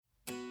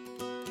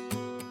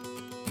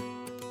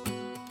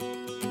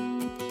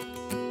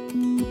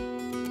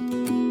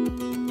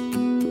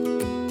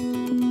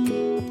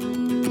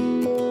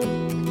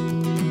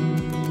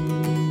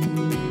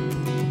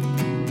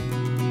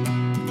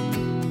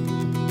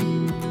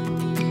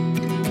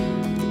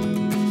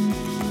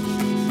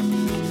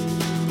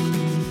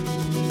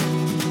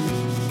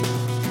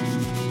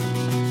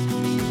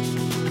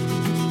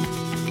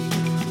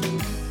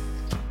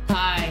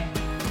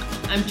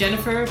I'm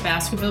Jennifer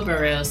Baskerville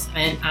Burrows,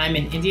 and I'm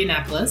in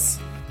Indianapolis.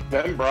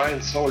 I'm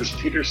Brian Sellers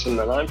Peterson,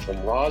 and I'm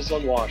from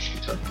Roslyn,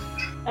 Washington.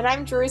 And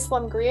I'm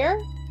Jerusalem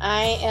Greer.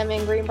 I am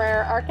in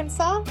Greenbrier,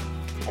 Arkansas.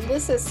 And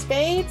this is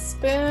Spade,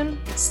 Spoon,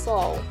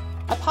 Soul,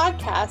 a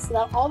podcast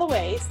about all the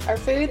ways our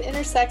food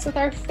intersects with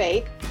our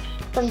faith,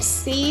 from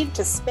seed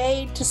to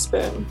spade to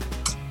spoon.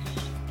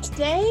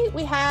 Today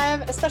we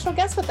have a special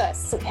guest with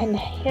us, and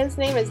his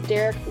name is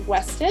Derek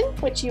Weston,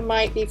 which you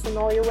might be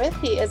familiar with.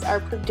 He is our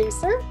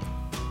producer.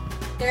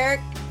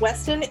 Derek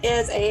Weston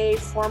is a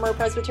former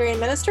Presbyterian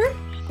minister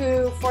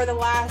who, for the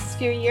last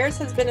few years,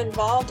 has been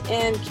involved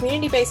in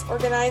community-based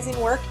organizing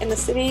work in the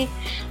city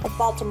of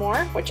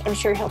Baltimore, which I'm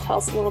sure he'll tell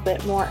us a little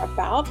bit more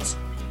about.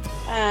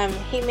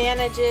 He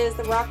manages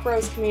the Rock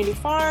Rose Community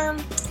Farm.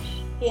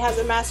 He has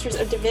a Master's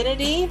of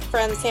Divinity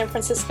from San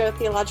Francisco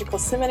Theological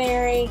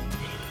Seminary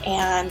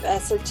and a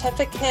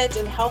certificate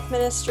in health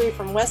ministry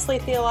from Wesley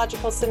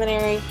Theological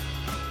Seminary,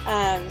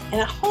 and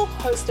a whole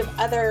host of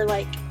other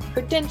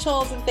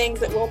credentials and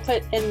things that we'll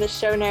put in the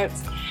show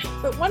notes.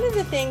 But one of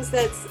the things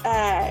that's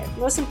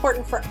most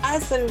important for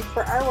us and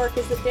for our work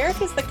is that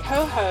Derek is the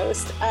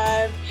co-host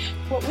of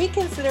what we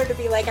consider to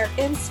be our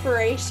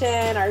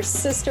inspiration, our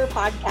sister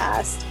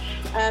podcast,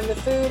 the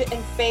Food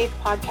and Faith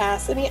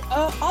podcast. And he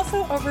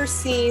also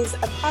oversees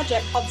a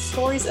project called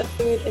Stories of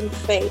Food and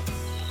Faith,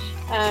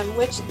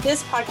 which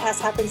this podcast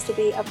happens to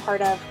be a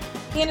part of.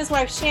 He and his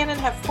wife Shannon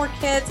have 4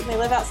 kids, and they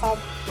live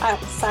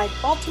outside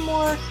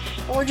Baltimore.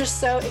 And we're just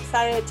so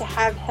excited to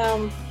have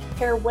him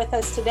here with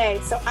us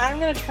today. So I'm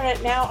going to turn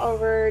it now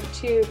over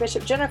to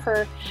Bishop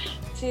Jennifer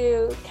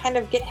to kind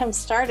of get him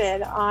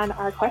started on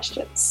our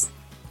questions.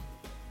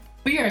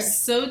 We are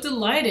so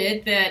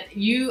delighted that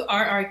you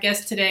are our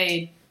guest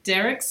today,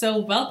 Derek. So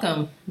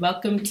welcome.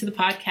 Welcome to the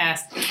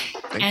podcast.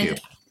 Thank you.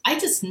 I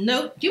just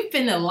know you've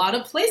been in a lot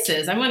of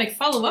places. I want to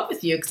follow up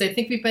with you because I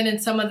think we've been in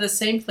some of the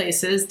same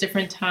places,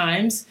 different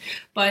times.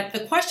 But the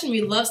question we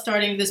love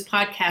starting this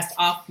podcast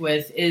off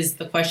with is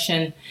the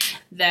question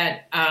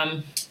that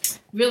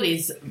really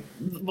is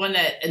one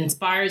that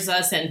inspires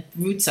us and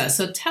roots us.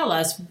 So tell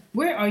us,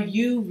 where are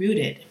you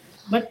rooted?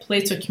 What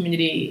place or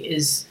community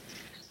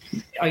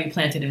are you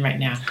planted in right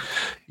now?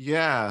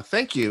 Yeah,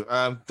 thank you.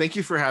 Thank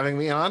you for having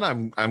me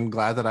on. I'm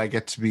glad that I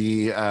get to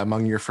be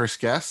among your first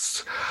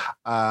guests.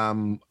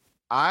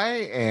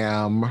 I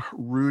am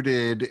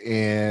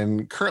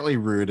currently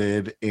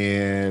rooted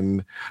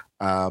in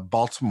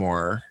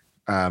Baltimore,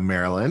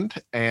 Maryland,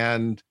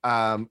 and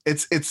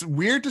it's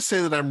weird to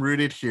say that I'm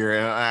rooted here.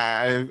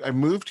 I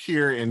moved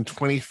here in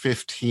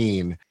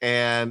 2015,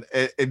 and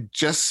it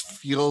just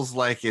feels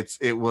like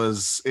it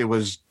was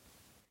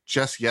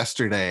just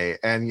yesterday.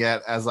 And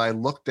yet, as I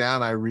look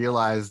down, I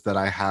realize that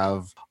I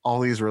have all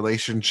these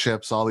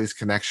relationships, all these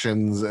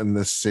connections in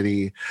this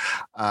city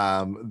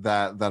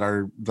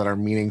that are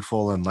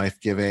meaningful and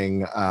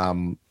life-giving.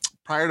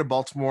 Prior to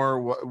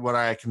Baltimore, what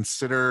I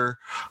consider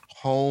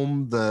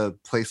home, the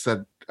place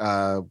that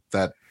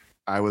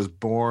I was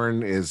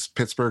born, is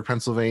Pittsburgh,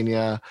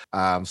 Pennsylvania.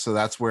 So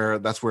that's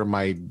where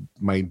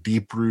my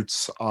deep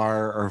roots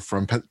are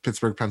from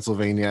Pittsburgh,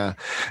 Pennsylvania.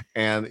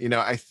 And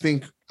I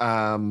think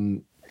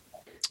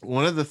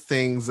one of the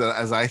things that,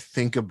 as I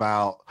think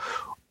about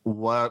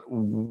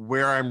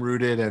where I'm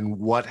rooted and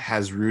what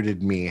has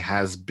rooted me,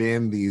 has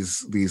been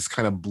these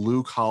kind of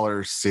blue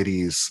collar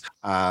cities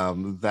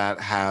that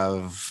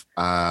have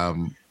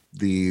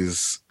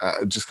these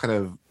just kind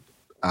of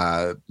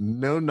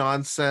no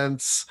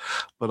nonsense,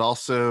 but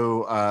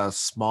also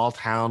small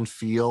town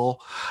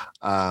feel.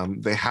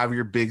 They have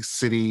your big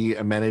city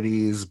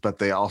amenities, but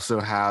they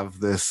also have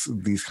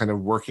these kind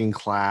of working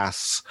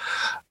class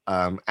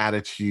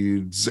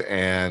attitudes,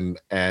 and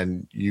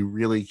you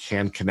really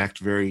can connect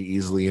very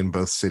easily in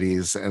both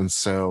cities. And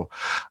so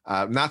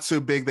not so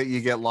big that you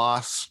get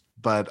lost,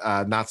 but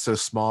not so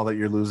small that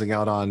you're losing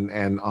out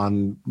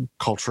on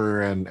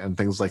culture and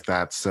things like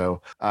that.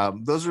 So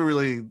that's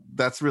really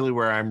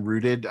where I'm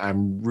rooted.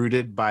 I'm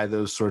rooted by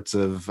those sorts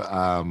of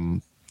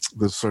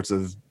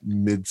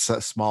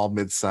small,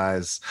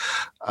 mid-size,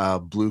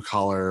 blue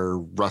collar,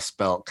 Rust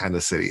Belt kind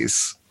of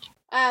cities.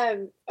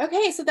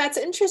 Okay, so that's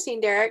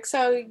interesting, Derek.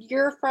 So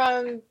you're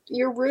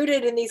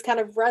rooted in these kind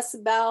of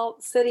Rust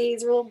Belt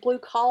cities, real blue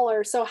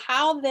collar. So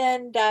how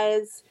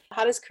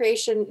does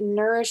creation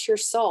nourish your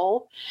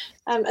soul,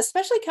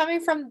 especially coming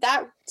from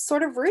that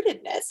sort of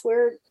rootedness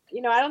where,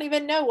 I don't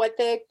even know what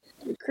the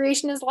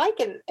creation is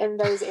like in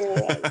those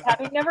areas,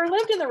 having never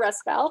lived in the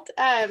Rust Belt.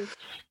 How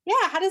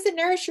does it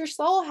nourish your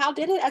soul? How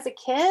did it as a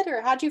kid,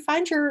 or how did you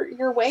find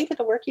your way to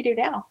the work you do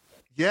now?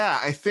 Yeah,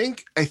 I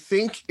think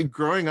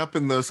growing up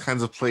in those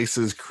kinds of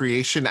places,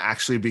 creation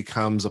actually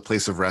becomes a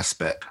place of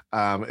respite.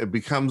 It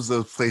becomes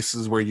those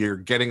places where you're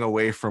getting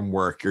away from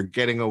work, you're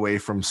getting away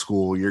from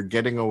school, you're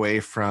getting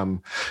away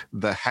from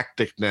the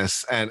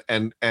hecticness,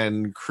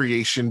 and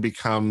creation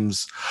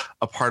becomes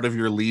a part of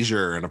your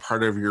leisure and a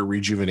part of your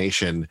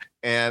rejuvenation.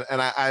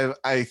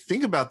 I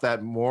think about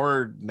that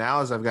more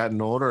now as I've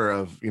gotten older.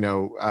 Of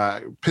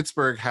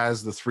Pittsburgh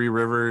has the three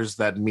rivers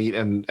that meet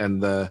and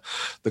the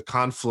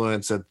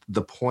confluence at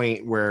the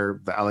point where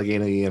the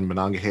Allegheny and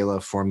Monongahela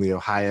form the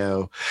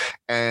Ohio,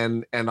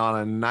 and on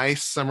a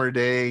nice summer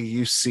day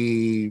you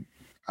see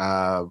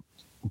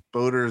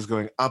boaters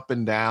going up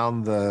and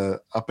down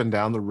the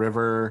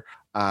river.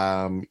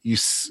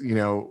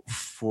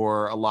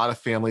 For a lot of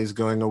families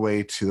going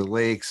away to the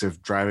lakes,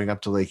 if driving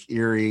up to Lake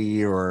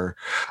Erie, or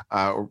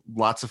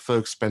lots of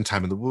folks spend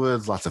time in the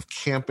woods, lots of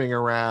camping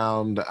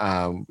around,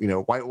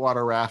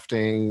 whitewater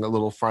rafting a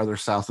little farther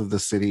south of the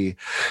city.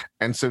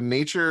 And so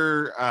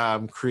nature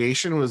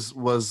creation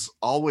was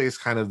always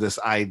kind of this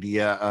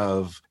idea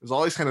of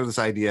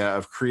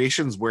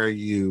creations where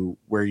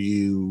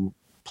you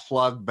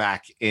plug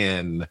back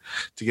in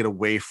to get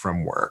away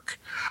from work.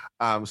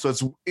 So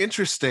it's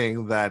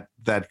interesting that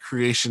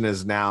creation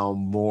is now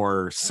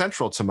more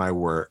central to my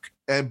work.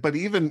 But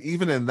even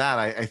in that,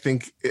 I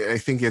think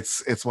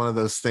it's one of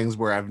those things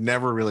where I've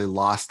never really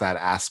lost that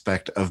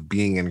aspect of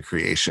being in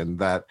creation.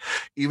 That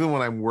even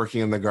when I'm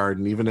working in the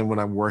garden, even when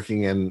I'm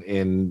working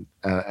in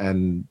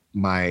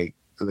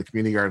the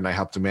community garden I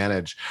help to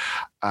manage,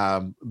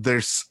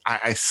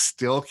 I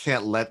still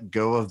can't let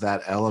go of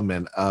that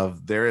element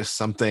of there is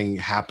something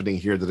happening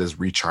here that is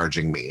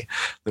recharging me.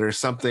 There is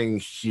something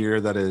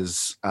here that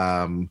is,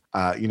 I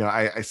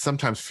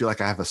sometimes feel like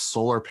I have a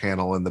solar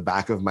panel in the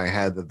back of my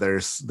head, that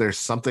there's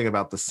something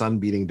about the sun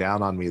beating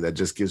down on me that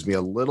just gives me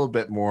a little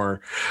bit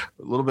more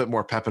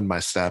pep in my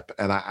step.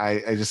 And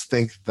I just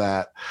think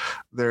that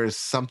there's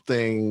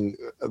something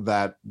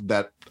that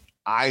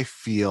I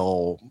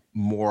feel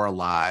more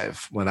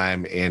alive when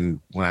I'm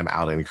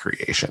out in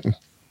creation.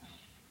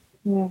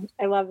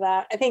 I love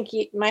that. I think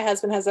my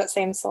husband has that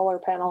same solar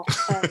panel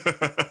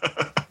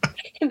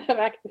in the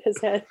back of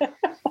his head.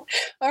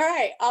 All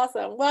right,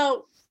 awesome.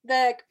 Well,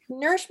 the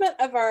nourishment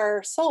of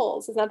our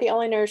souls is not the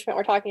only nourishment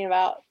we're talking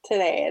about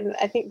today, and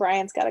I think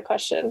Brian's got a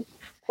question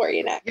for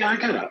you next. Yeah,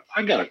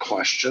 I got a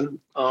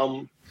question.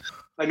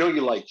 I know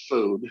you like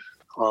food.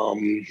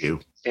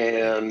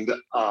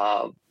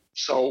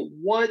 So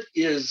what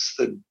is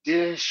the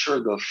dish or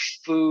the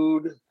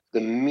food, the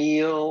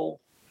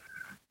meal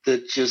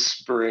that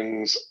just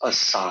brings a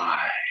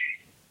sigh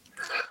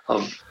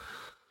of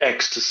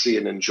ecstasy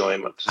and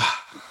enjoyment?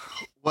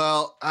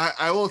 Well,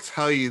 I will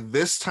tell you,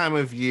 this time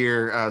of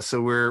year,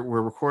 so we're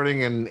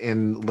recording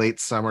in late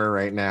summer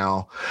right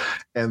now,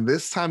 and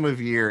this time of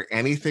year,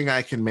 anything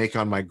I can make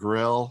on my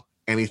grill,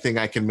 anything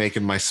I can make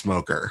in my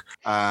smoker.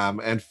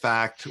 In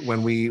fact,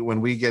 when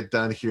we get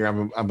done here,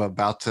 I'm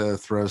about to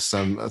throw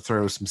some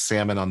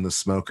salmon on the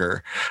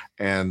smoker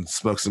and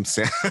smoke some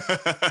salmon.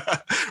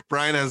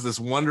 Brian has this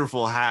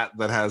wonderful hat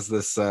that has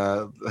this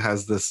that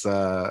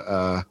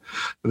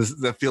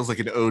feels like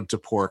an ode to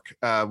pork.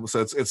 So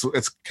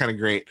it's kind of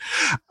great.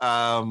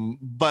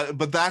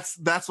 But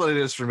that's what it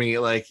is for me.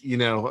 Like,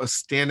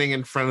 standing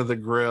in front of the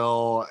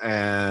grill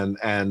and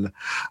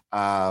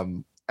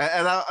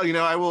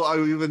I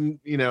will even,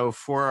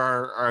 for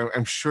our,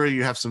 I'm sure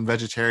you have some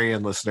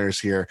vegetarian listeners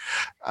here.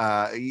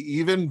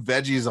 Even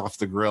veggies off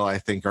the grill, I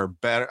think, are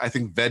better. I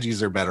think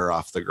veggies are better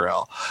off the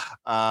grill.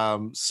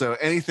 So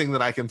anything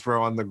that I can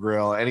throw on the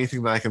grill,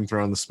 anything that I can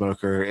throw in the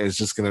smoker is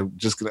just gonna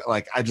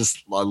like, I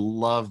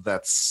love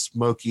that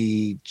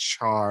smoky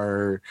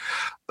char.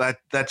 That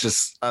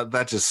just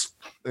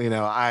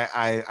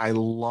I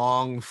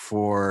long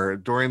for,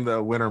 during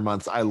the winter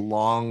months, I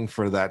long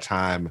for that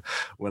time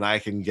when I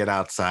can get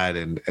outside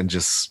and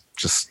just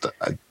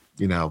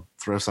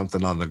throw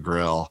something on the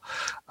grill.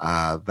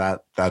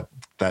 That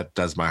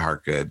does my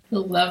heart good. I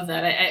love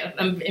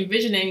that. I'm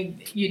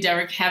envisioning you,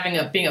 Derek,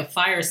 being a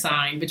fire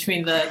sign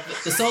between the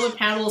solar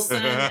panels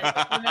and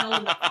the grill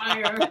and the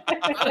fire.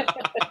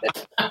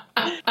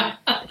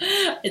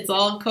 It's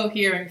all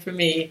coherent for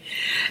me.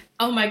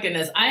 Oh my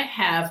goodness, I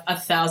have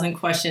 1,000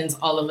 questions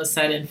all of a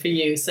sudden for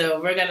you.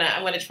 So I'm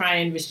gonna try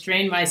and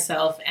restrain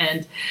myself,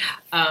 and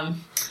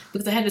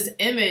because I had this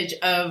image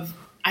of,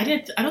 I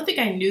don't think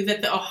I knew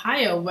that the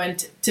Ohio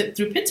went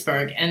through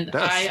Pittsburgh, and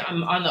I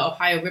am on the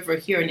Ohio River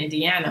here in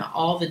Indiana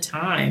all the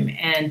time,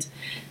 and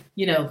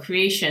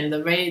creation,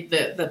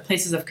 the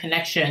places of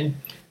connection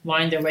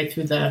wind their way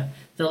through the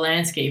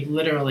landscape,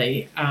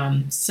 literally.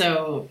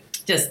 So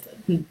just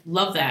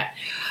love that.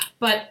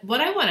 But what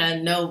I want to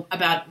know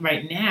about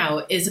right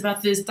now is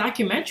about this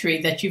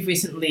documentary that you've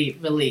recently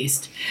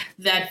released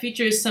that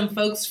features some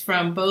folks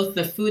from both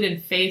the Food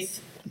and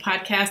Faith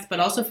podcast, but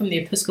also from the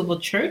Episcopal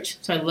Church.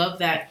 So I love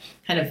that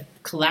kind of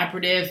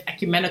collaborative,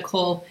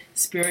 ecumenical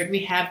spirit we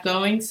have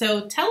going.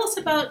 So tell us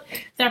about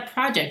that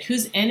project,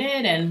 who's in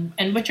it,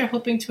 and what you're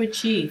hoping to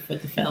achieve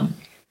with the film.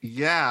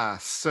 Yeah,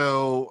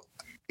 so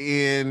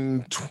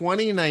in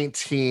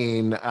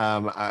 2019,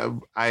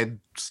 I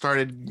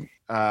started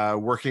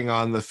working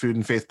on the Food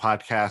and Faith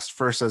podcast,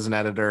 first as an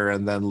editor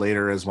and then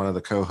later as one of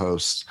the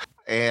co-hosts.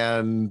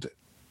 And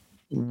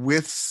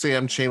with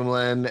Sam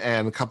Chamberlain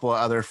and a couple of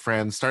other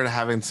friends, started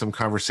having some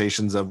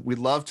conversations of, we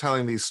love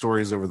telling these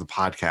stories over the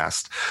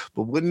podcast,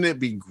 but wouldn't it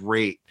be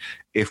great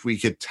if we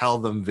could tell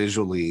them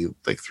visually,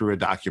 like through a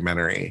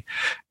documentary.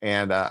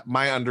 And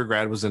my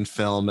undergrad was in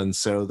film, and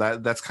so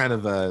that's kind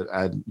of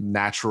a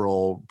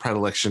natural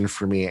predilection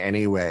for me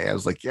anyway. I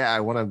was like, yeah, I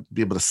want to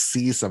be able to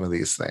see some of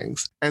these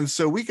things. And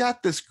so we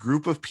got this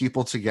group of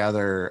people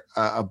together,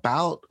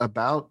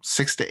 about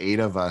 6 to 8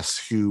 of us,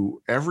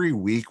 who every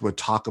week would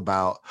talk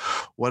about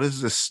what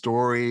is this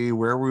story,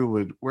 where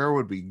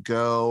would we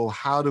go,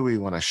 how do we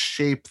want to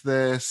shape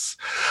this,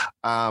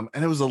 and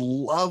it was a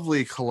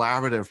lovely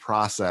collaborative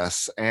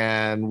process.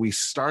 And we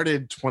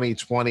started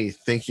 2020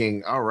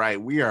 thinking, all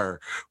right, we are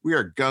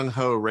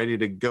gung-ho, ready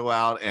to go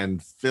out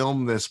and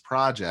film this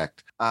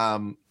project.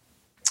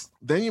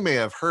 Then you may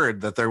have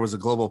heard that there was a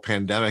global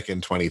pandemic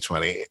in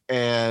 2020,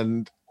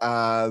 and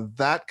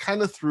that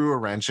kind of threw a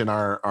wrench in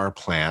our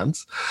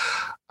plans.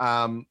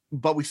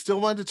 But we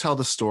still wanted to tell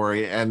the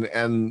story,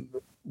 and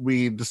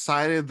we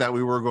decided that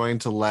we were going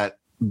to let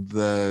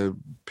the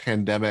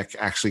pandemic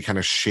actually kind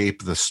of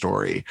shape the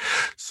story.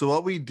 So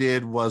what we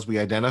did was we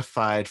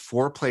identified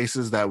 4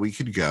 places that we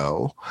could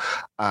go.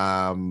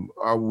 I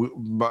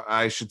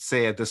should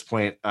say at this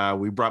point,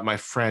 we brought my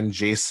friend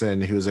Jason,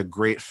 who is a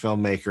great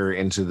filmmaker,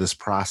 into this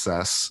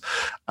process.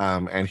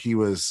 And he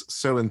was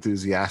so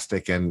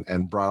enthusiastic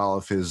and brought all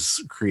of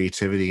his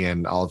creativity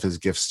and all of his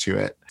gifts to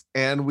it.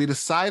 And we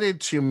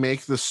decided to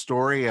make the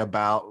story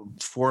about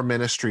 4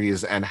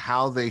 ministries and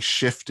how they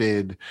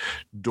shifted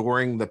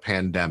during the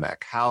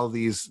pandemic, how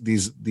these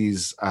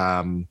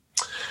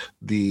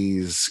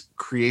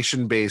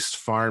creation-based,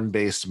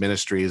 farm-based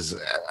ministries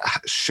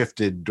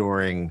shifted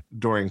during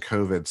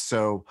COVID.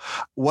 So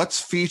what's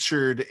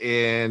featured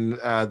in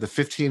the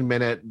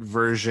 15-minute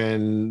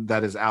version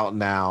that is out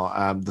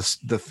now,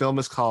 the film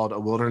is called A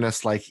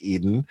Wilderness Like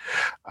Eden,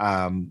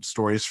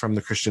 Stories from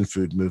the Christian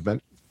Food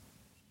Movement.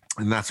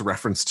 And that's a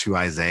reference to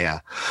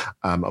Isaiah,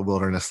 A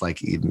Wilderness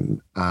Like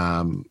Eden.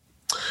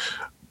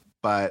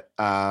 But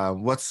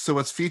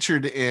what's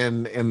featured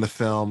in the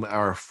film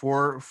are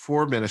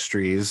four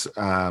ministries: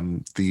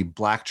 the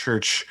Black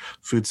Church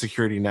Food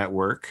Security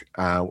Network,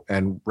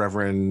 and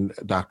Reverend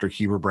Dr.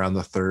 Heber Brown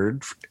III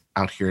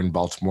out here in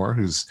Baltimore,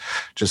 who's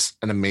just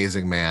an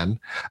amazing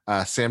man.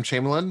 Sam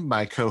Chamberlain,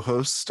 my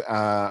co-host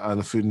on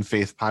the Food and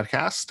Faith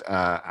podcast,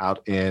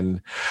 out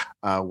in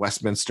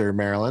Westminster,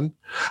 Maryland.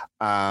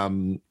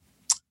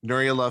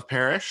 Nuria Love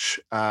Parrish,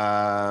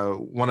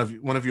 one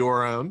of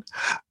your own,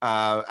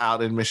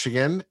 out in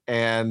Michigan,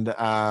 and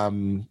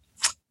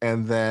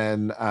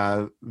then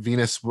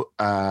Venus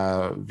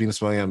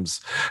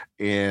Williams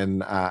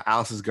in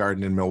Alice's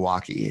Garden in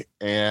Milwaukee,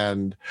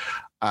 and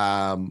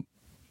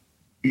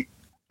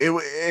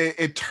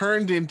it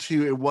turned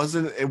into, it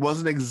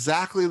wasn't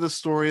exactly the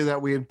story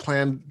that we had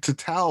planned to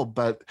tell,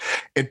 but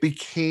it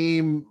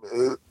became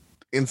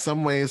in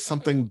some ways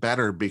something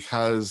better,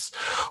 because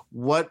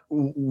what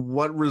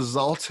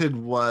resulted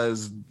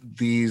was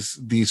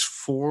these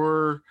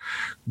 4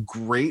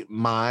 great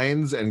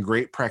minds and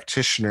great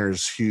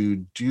practitioners who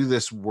do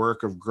this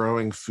work of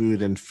growing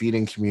food and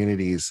feeding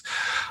communities,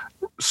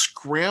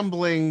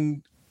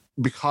 scrambling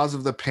because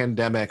of the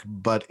pandemic,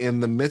 but in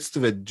the midst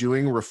of it,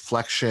 doing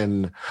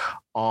reflection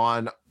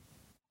on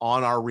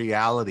our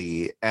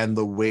reality and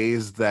the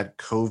ways that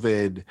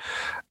COVID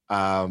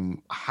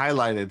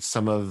highlighted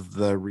some of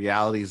the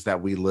realities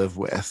that we live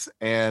with,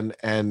 and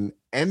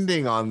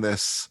ending on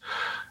this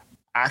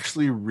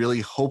actually really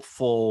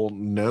hopeful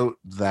note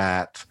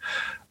that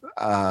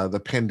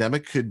the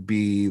pandemic could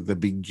be the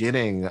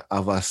beginning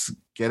of us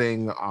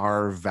getting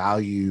our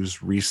values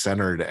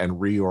recentered and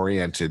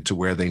reoriented to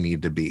where they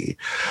need to be.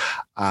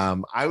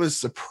 I was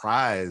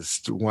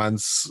surprised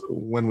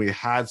when we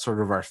had sort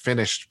of our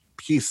finished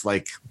piece,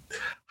 like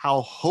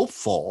how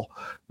hopeful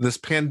this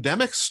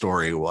pandemic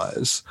story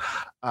was,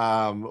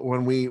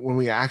 when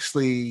we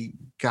actually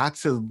got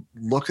to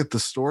look at the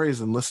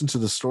stories and listen to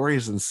the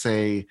stories and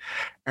say,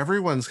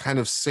 everyone's kind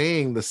of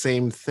saying the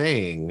same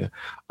thing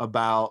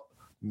about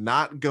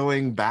not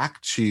going back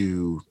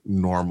to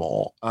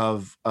normal,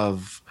 of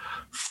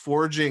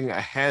forging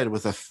ahead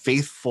with a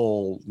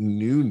faithful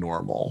new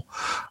normal,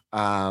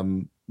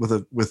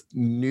 with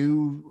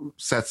new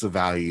sets of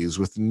values,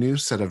 with new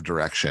set of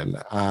direction.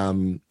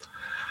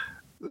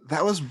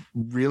 That was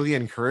really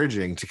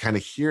encouraging to kind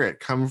of hear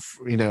it come,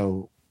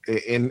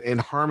 in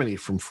harmony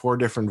from 4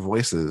 different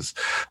voices,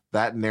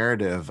 that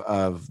narrative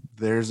of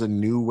there's a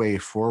new way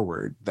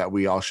forward that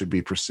we all should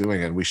be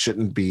pursuing, and we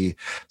shouldn't be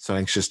so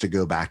anxious to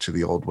go back to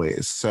the old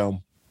ways.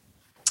 So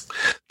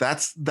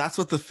that's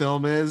what the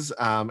film is,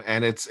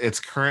 and it's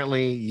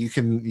currently, you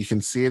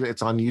can see it.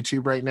 It's on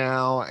YouTube right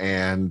now,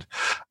 and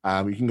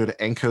you can go to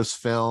Encos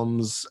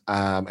Films,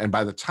 and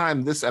by the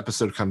time this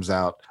episode comes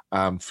out,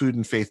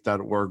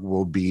 foodandfaith.org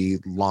will be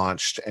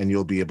launched, and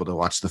you'll be able to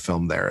watch the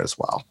film there as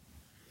well.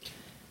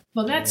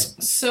 Well,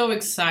 that's so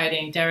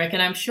exciting, Derek,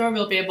 and I'm sure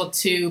we'll be able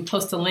to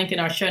post a link in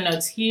our show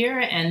notes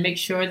here and make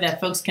sure that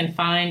folks can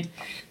find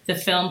the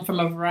film from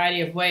a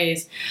variety of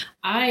ways.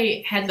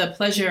 I had the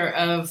pleasure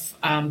of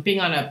being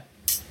on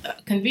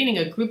convening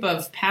a group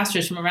of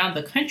pastors from around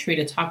the country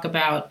to talk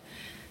about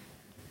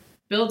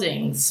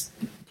buildings,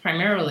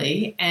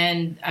 primarily,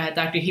 and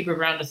Dr. Heber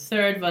Brown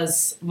III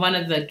was one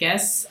of the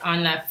guests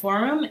on that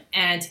forum.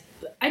 And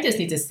I just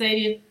need to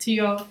say to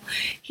y'all,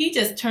 he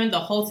just turned the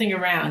whole thing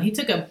around. He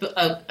took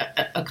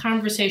a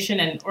conversation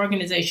and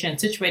organization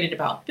situated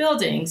about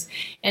buildings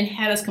and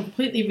had us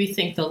completely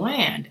rethink the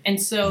land.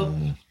 And so,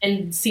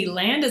 and see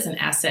land as an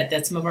asset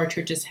that some of our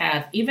churches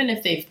have, even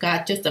if they've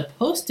got just a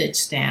postage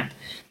stamp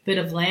bit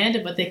of land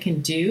and what they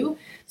can do.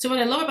 So what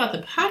I love about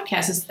the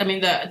podcast is,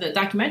 the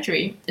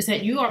documentary, is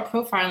that you are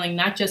profiling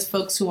not just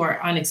folks who are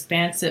on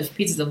expansive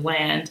pieces of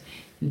land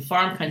in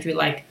farm country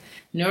like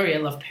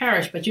Nuria Love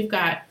Parish, but you've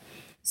got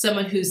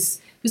someone who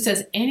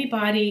says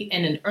anybody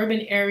in an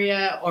urban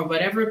area or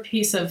whatever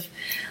piece of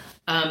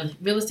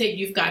real estate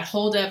you've got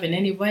hold of in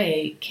any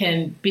way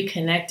can be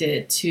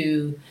connected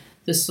to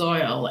the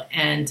soil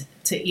and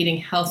to eating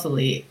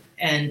healthily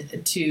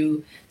and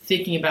to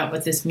thinking about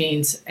what this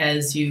means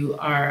as you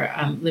are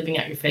living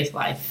out your faith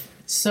life.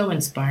 So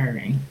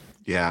inspiring.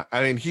 Yeah,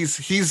 I mean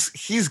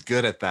he's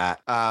good at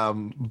that,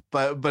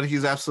 but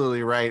he's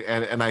absolutely right,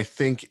 and I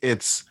think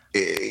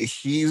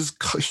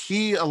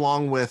he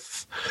along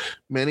with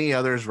many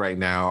others right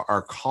now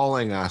are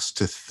calling us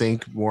to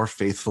think more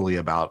faithfully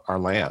about our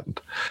land.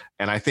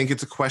 And I think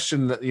it's a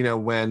question that,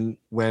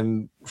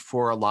 when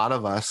for a lot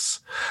of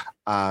us,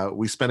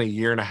 we spent a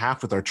year and a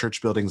half with our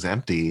church buildings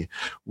empty,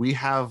 we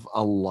have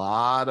a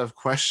lot of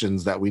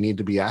questions that we need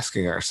to be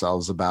asking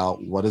ourselves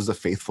about what is a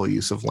faithful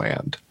use of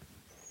land.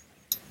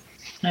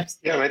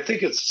 Yeah, and I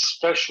think it's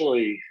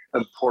especially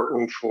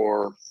important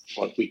for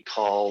what we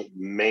call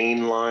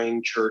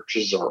mainline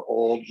churches or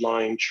old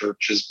line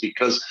churches,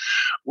 because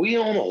we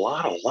own a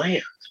lot of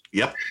land.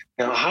 Yep.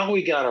 Now, how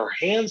we got our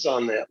hands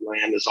on that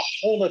land is a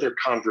whole other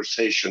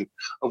conversation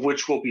of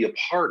which we'll be a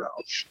part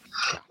of.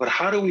 But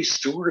how do we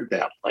steward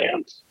that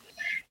land?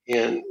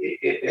 And,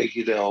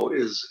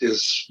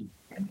 is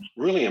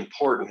really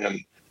important.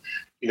 And,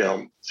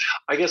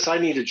 I guess I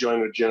need to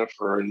join with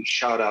Jennifer and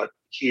shout out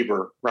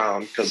Heber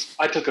Brown, because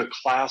I took a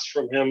class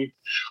from him,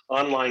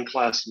 online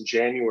class in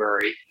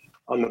January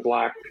on the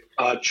Black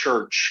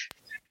church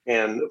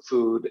and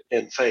food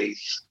and faith,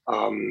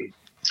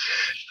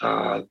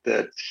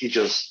 that he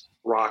just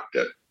rocked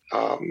it.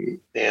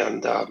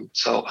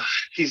 So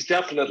he's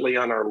definitely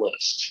on our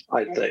list,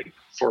 I think,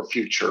 for a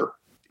future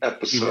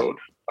episode.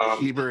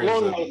 Heber is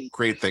a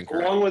great thinker.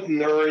 Along with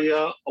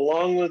Nuria,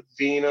 along with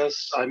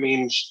Venus. I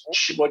mean,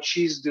 what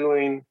she's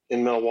doing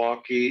in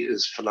Milwaukee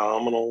is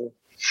phenomenal.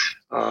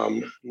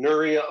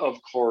 Nuria, of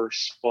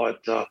course,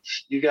 but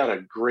you got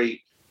a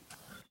great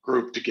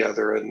group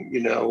together, and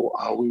we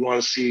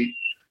want to see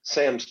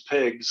Sam's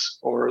pigs,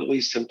 or at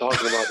least him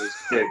talking about his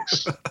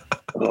pigs.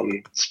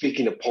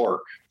 Speaking of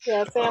pork,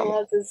 yeah, Sam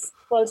loves his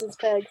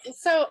pigs.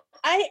 So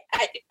I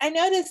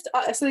noticed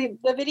so the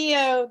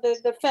video,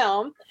 the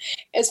film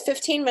is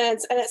 15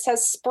 minutes, and it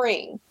says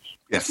spring.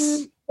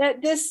 Yes.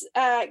 That this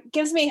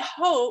gives me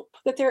hope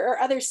that there are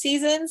other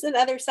seasons and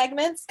other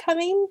segments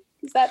coming.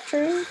 Is that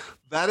true?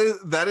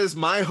 That is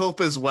my hope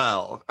as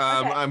well.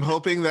 Okay. I'm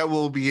hoping that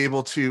we'll be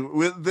able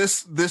to.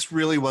 This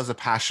really was a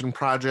passion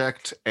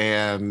project,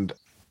 and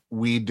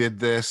we did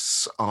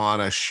this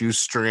on a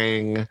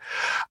shoestring.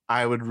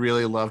 I would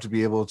really love to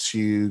be able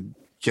to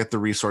get the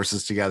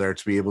resources together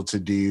to be able to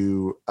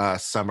do a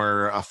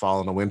summer, a fall,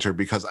 and a winter,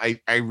 because I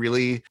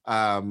really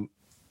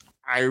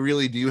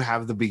do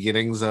have the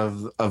beginnings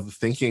of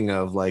thinking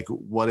of like,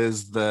 what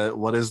is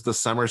the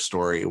summer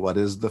story? What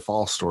is the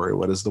fall story?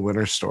 What is the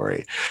winter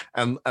story?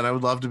 And I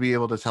would love to be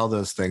able to tell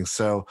those things.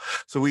 So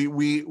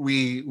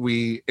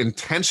we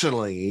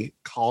intentionally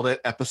called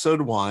it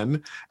episode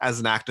 1 as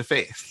an act of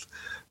faith,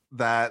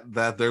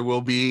 that there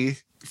will be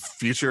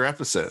future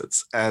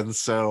episodes. And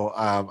so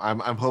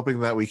I'm hoping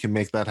that we can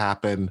make that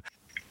happen,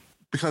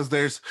 because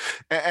there's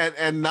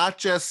and not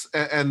just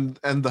and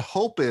the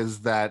hope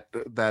is that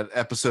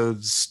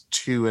episodes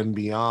 2 and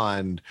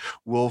beyond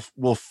will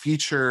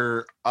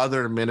feature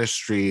other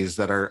ministries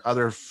that are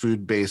other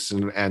food-based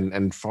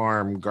and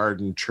farm,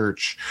 garden,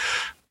 church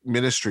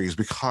ministries,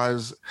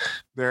 because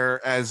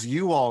there, as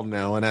you all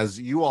know, and as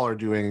you all are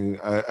doing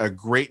a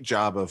great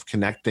job of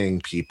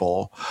connecting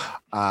people,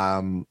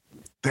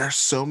 there are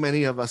so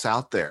many of us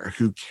out there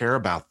who care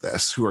about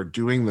this, who are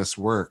doing this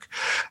work.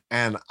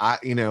 And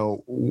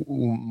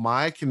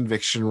my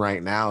conviction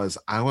right now is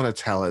I want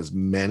to tell as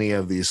many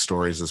of these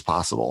stories as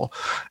possible.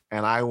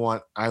 And I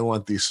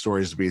want these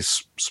stories to be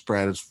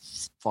spread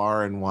as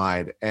far and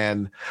wide.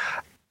 And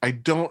I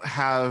don't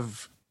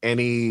have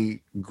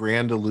any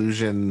grand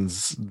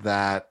illusions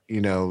that,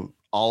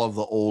 all of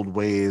the old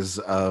ways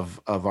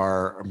of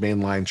our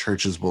mainline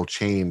churches will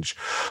change.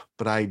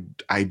 But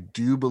I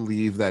do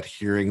believe that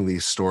hearing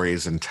these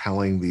stories and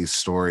telling these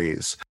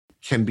stories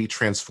can be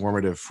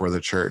transformative for the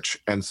church.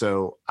 And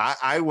so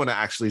I want to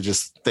actually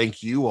just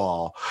thank you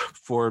all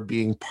for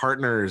being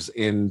partners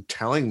in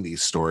telling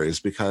these stories,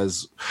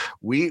 because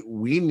we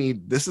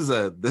need, this is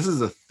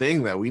a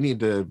thing that we need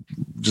to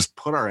just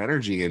put our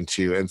energy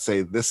into and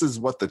say, this is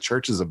what the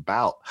church is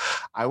about.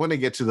 I want to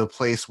get to the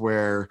place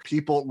where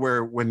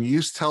when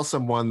you tell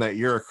someone that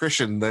you're a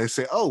Christian, they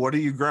say, oh, what are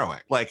you growing?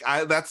 Like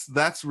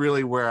that's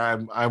really where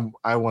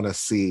I want to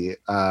see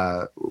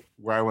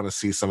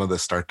some of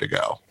this start to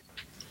go.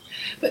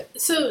 But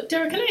so,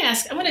 Derek, can I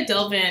ask? I want to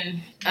delve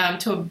in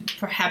to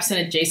perhaps an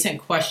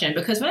adjacent question,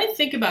 because when I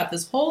think about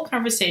this whole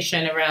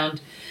conversation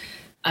around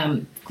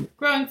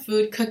growing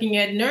food, cooking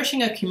it,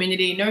 nourishing a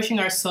community, nourishing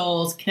our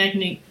souls,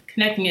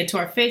 connecting it to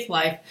our faith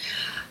life,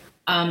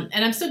 and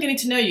I'm still getting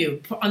to know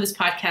you on this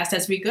podcast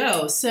as we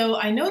go. So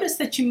I noticed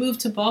that you moved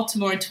to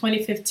Baltimore in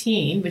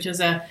 2015, which was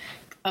a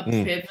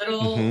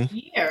pivotal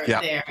year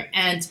there.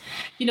 And,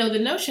 the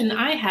notion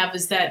I have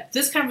is that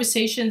this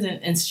conversation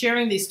and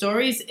sharing these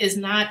stories is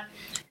not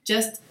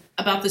just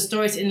about the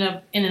stories in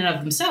and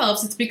of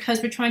themselves. It's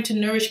because we're trying to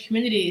nourish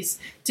communities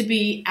to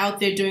be out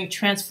there doing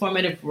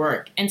transformative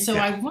work. And so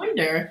I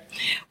wonder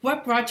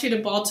what brought you to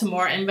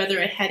Baltimore, and whether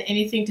it had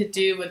anything to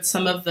do with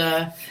some of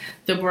the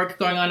work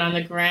going on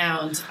the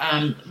ground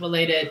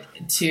related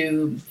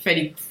to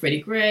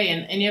Freddie Gray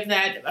and any of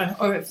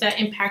that, or if that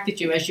impacted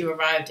you as you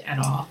arrived at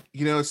all.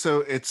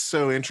 So it's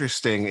so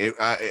interesting.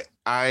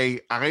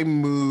 I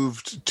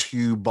moved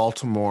to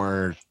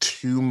Baltimore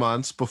 2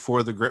 months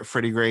before the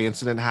Freddie Gray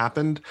incident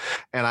happened,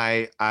 and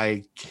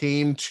I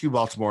came to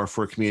Baltimore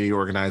for a community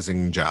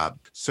organizing job.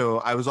 So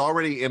I was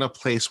already in a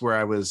place where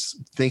I was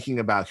thinking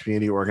about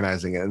community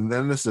organizing, and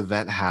then this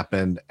event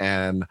happened,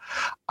 and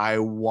I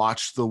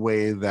watched the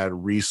way that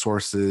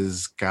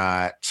resources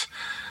got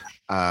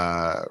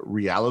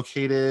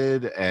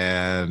reallocated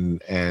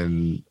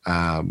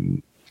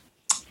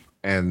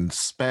and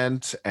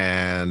spent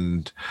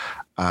and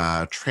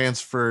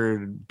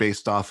transferred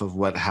based off of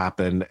what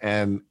happened.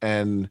 And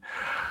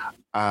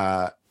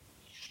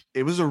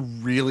it was a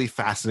really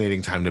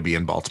fascinating time to be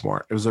in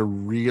Baltimore. It was a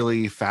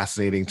really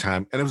fascinating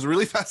time. And it was a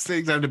really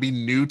fascinating time to be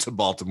new to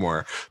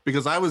Baltimore,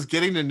 because I was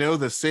getting to know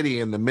the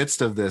city in the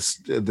midst of this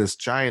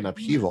giant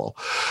upheaval.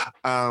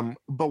 But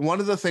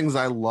one of the things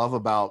I love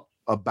about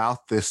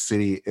this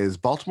city is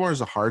Baltimore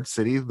is a hard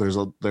city.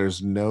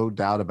 There's no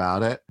doubt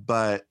about it.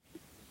 But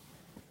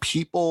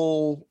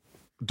people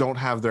don't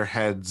have their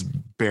heads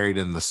buried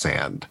in the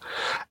sand.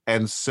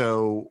 And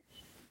so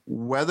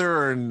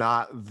whether or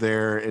not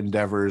their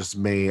endeavors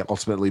may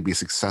ultimately be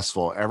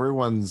successful,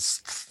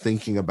 everyone's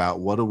thinking about,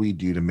 what do we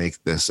do to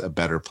make this a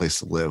better place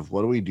to live?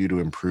 What do we do to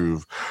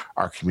improve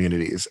our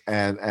communities?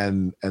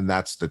 And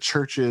that's the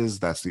churches,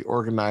 that's the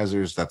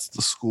organizers, that's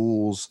the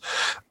schools.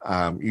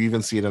 You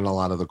even see it in a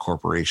lot of the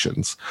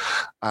corporations.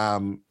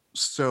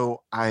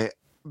 So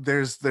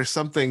there's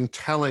something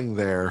telling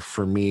there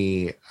for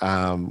me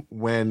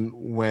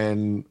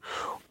when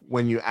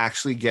you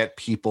actually get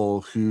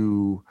people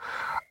who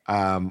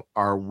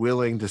are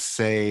willing to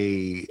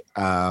say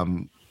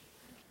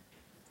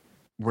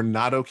we're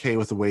not okay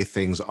with the way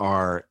things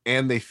are,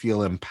 and they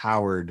feel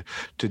empowered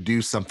to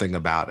do something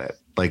about it.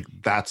 Like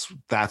that's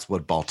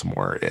what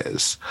Baltimore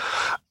is.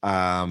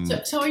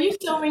 So are you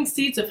sowing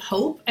seeds of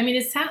hope? I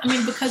mean,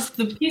 because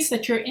the piece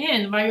that you're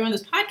in while you're on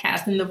this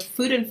podcast and the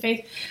food and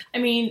faith,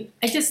 I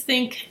just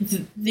think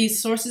these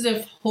sources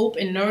of hope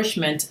and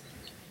nourishment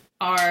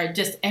are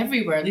just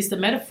everywhere. At least the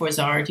metaphors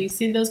are. Do you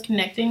see those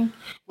connecting?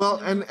 Well,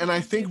 and I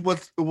think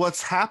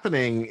what's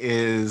happening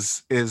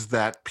is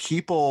that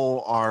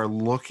people are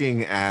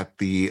looking at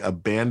the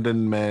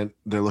abandonment,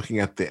 they're looking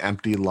at the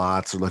empty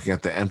lots, they're looking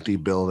at the empty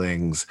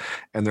buildings,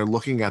 and they're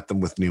looking at them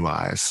with new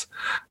eyes.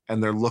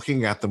 And they're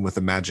looking at them with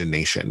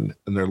imagination,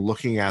 and they're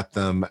looking at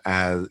them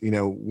as,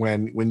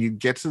 when you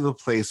get to the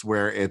place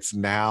where it's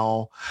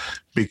now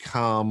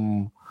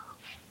become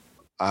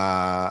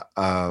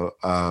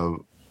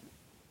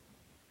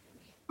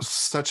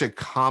such a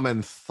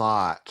common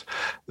thought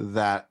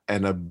that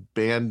an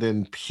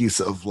abandoned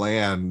piece of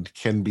land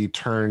can be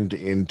turned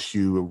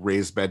into a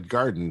raised bed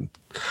garden.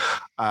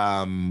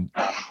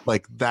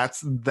 Like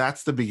that's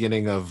the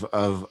beginning of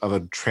a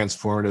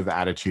transformative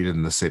attitude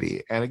in the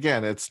city. And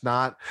again, it's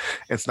not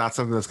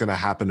something that's going to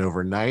happen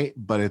overnight,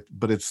 but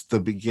it's the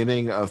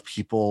beginning of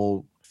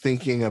people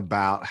thinking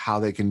about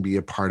how they can be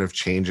a part of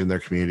change in their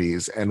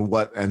communities,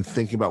 and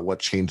thinking about what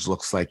change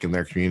looks like in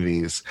their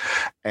communities,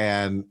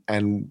 and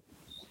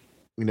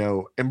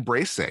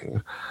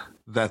embracing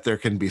that there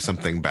can be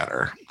something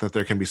better, that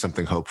there can be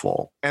something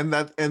hopeful, and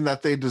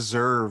that they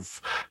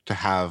deserve to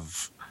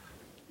have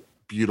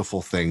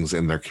beautiful things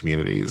in their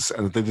communities,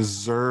 and that they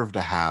deserve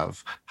to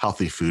have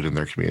healthy food in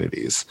their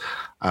communities.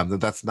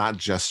 That's not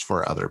just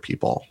for other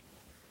people.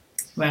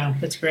 Wow,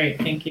 that's great.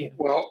 Thank you.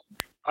 Well,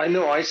 I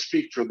know I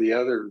speak for the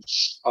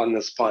others on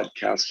this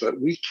podcast,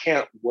 but we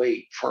can't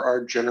wait for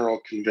our general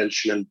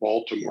convention in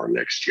Baltimore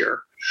next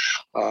year.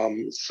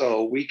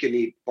 So we can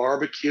eat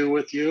barbecue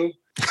with you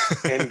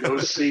and go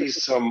see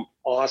some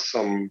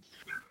awesome,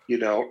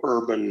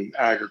 urban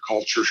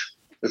agriculture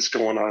that's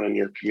going on in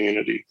your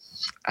community.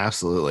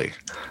 Absolutely.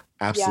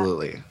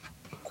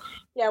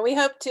 Yeah, we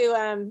hope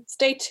to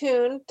stay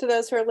tuned to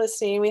those who are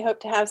listening. We hope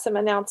to have some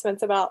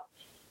announcements about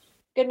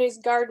Good News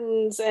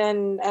Gardens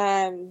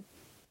and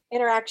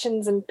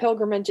interactions and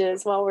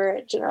pilgrimages while we're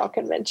at General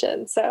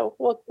Convention. So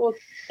we'll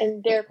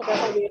and Derek will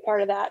definitely be a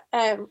part of that.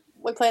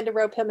 We plan to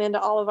rope him into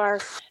all of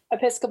our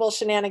Episcopal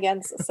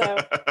shenanigans. So,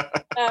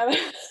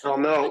 oh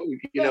no,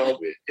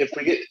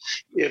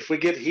 if we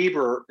get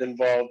Heber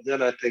involved,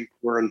 then I think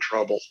we're in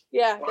trouble.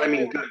 Yeah, well, I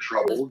mean, good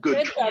trouble.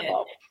 Good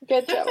trouble.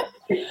 Good trouble.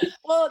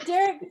 Well,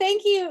 Derek,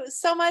 thank you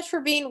so much for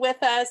being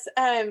with us.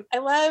 I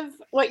love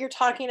what you're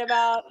talking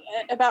about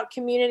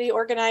community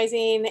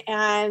organizing,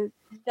 and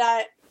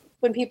that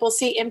when people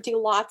see empty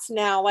lots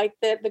now, like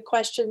the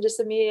question just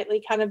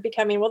immediately kind of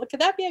becoming, well, could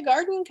that be a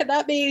garden? Could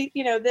that be,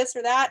 this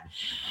or that?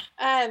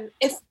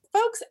 If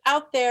folks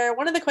out there,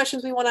 one of the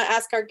questions we want to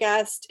ask our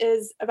guest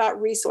is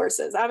about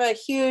resources. I'm a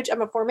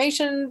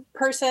formation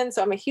person,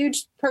 so I'm a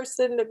huge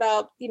person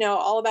about,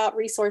 all about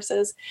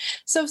resources.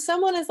 So if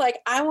someone is like,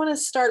 I want to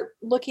start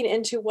looking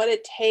into what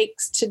it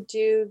takes to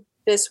do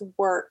this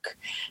work,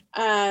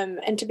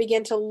 and to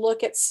begin to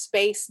look at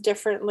space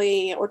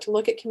differently, or to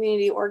look at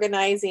community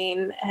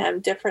organizing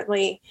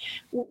differently,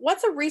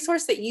 what's a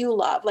resource that you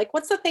love? Like,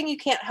 what's the thing you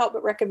can't help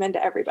but recommend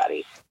to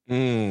everybody?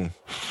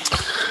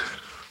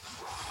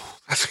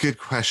 That's a good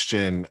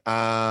question.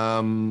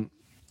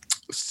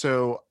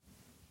 So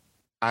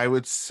I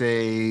would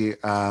say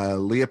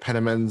Leah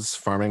Penniman's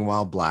Farming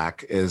While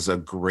Black is a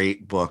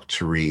great book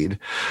to read.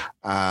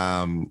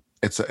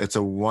 It's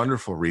a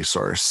wonderful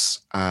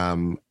resource.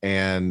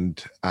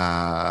 And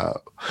I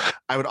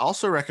would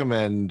also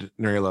recommend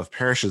Nuria Love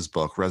Parrish's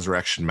book,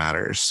 Resurrection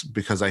Matters,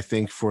 because I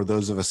think for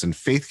those of us in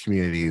faith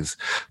communities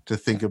to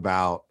think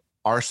about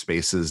our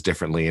spaces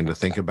differently and to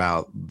think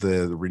about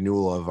the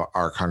renewal of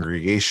our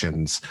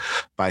congregations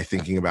by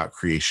thinking about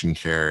creation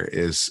care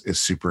is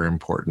super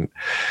important.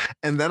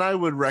 And then I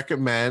would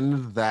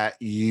recommend that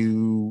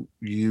you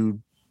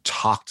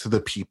talk to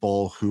the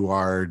people who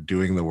are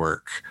doing the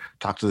work,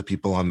 talk to the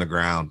people on the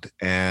ground,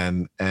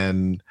 and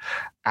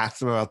ask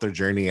them about their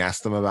journey,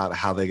 ask them about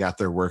how they got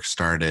their work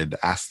started,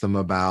 ask them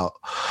about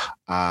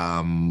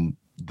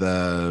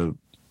the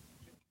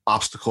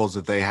obstacles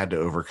that they had to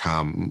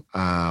overcome,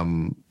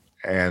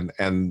 and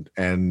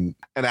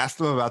ask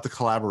them about the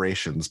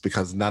collaborations,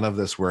 because none of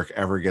this work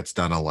ever gets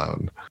done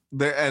alone.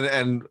 There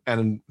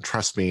and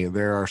trust me,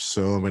 there are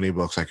so many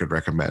books I could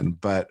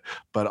recommend, but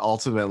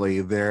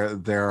ultimately there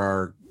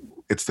are.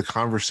 It's the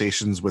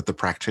conversations with the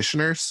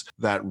practitioners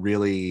that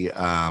really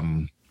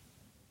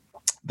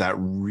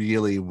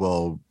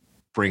will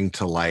bring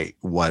to light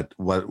what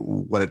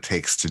it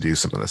takes to do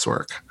some of this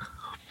work.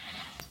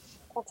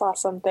 That's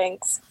awesome.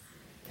 Thanks.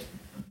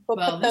 We'll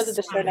put those in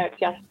the show notes.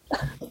 Yeah.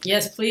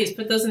 Yes, please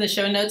put those in the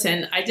show notes.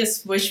 And I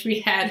just wish we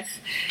had.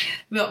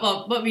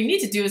 Well, what we need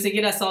to do is to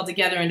get us all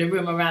together in the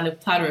room around a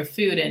platter of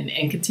food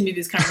and continue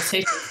these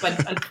conversations.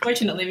 But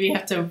unfortunately, we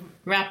have to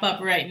wrap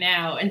up right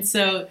now. And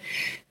so,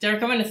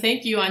 Derek, I want to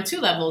thank you on two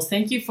levels.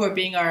 Thank you for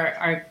being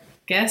our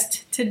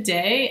guest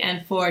today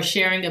and for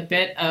sharing a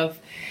bit of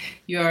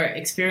your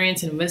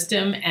experience and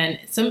wisdom and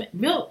some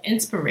real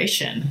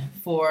inspiration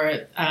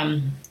for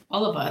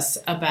all of us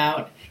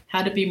about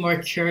how to be more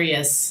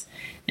curious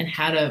and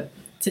how to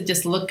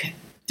just look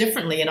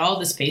differently at all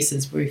the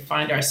spaces where we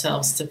find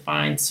ourselves, to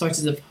find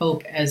sources of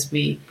hope as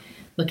we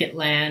look at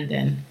land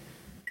and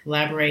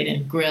collaborate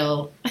and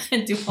grill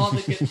and do all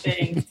the good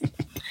things.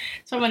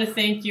 So I want to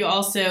thank you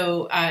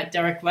also,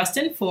 Derek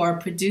Weston, for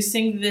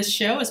producing this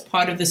show as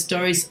part of the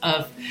Stories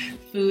of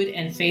Food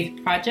and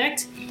Faith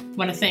project. I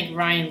want to thank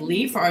Ryan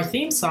Lee for our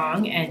theme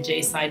song and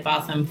Jay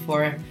Sidebotham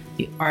for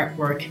the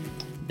artwork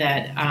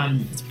that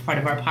is part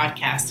of our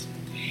podcast.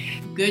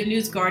 Good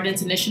News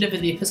Gardens Initiative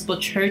of the Episcopal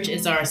Church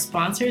is our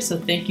sponsor, so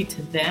thank you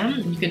to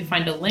them. You can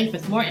find a link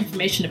with more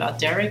information about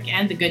Derek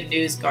and the Good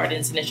News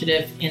Gardens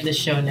Initiative in the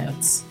show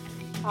notes.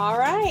 All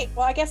right.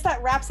 Well, I guess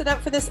that wraps it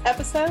up for this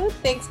episode.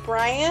 Thanks,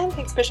 Brian.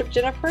 Thanks, Bishop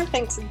Jennifer.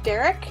 Thanks,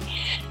 Derek.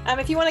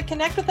 If you want to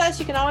connect with us,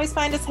 you can always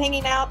find us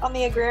hanging out on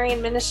the Agrarian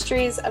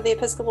Ministries of the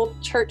Episcopal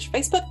Church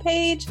Facebook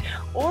page,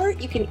 or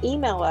you can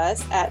email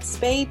us at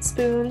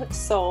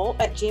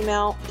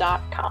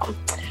spadespoonsoul@gmail.com.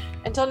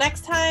 Until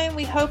next time,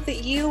 we hope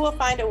that you will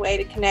find a way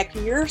to connect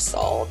your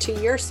soul to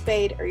your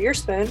spade or your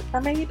spoon,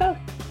 or maybe both.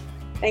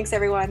 Thanks,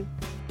 everyone.